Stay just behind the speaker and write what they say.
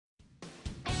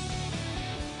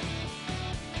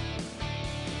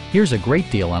Here's a great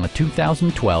deal on a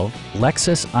 2012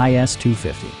 Lexus IS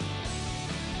 250.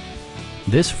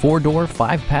 This four-door,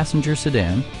 five-passenger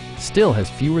sedan still has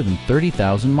fewer than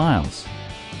 30,000 miles.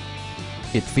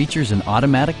 It features an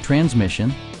automatic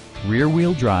transmission,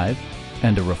 rear-wheel drive,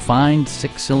 and a refined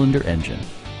six-cylinder engine.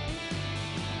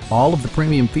 All of the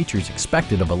premium features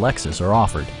expected of a Lexus are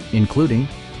offered, including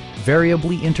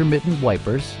variably intermittent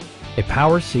wipers, a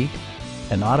power seat,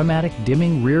 an automatic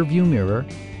dimming rear-view mirror,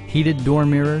 heated door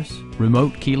mirrors,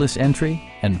 remote keyless entry,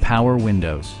 and power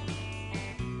windows.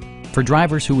 For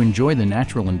drivers who enjoy the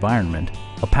natural environment,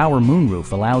 a power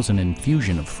moonroof allows an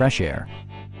infusion of fresh air.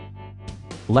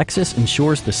 Lexus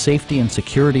ensures the safety and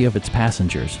security of its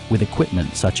passengers with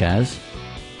equipment such as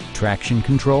traction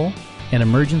control, an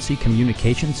emergency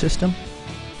communication system,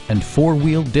 and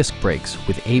four-wheel disc brakes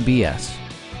with ABS.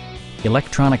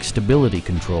 Electronic stability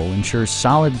control ensures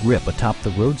solid grip atop the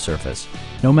road surface,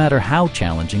 no matter how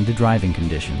challenging the driving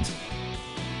conditions.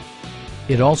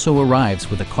 It also arrives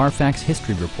with a Carfax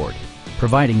history report,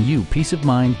 providing you peace of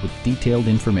mind with detailed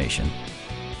information.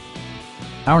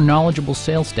 Our knowledgeable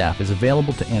sales staff is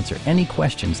available to answer any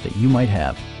questions that you might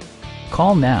have.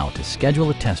 Call now to schedule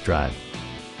a test drive.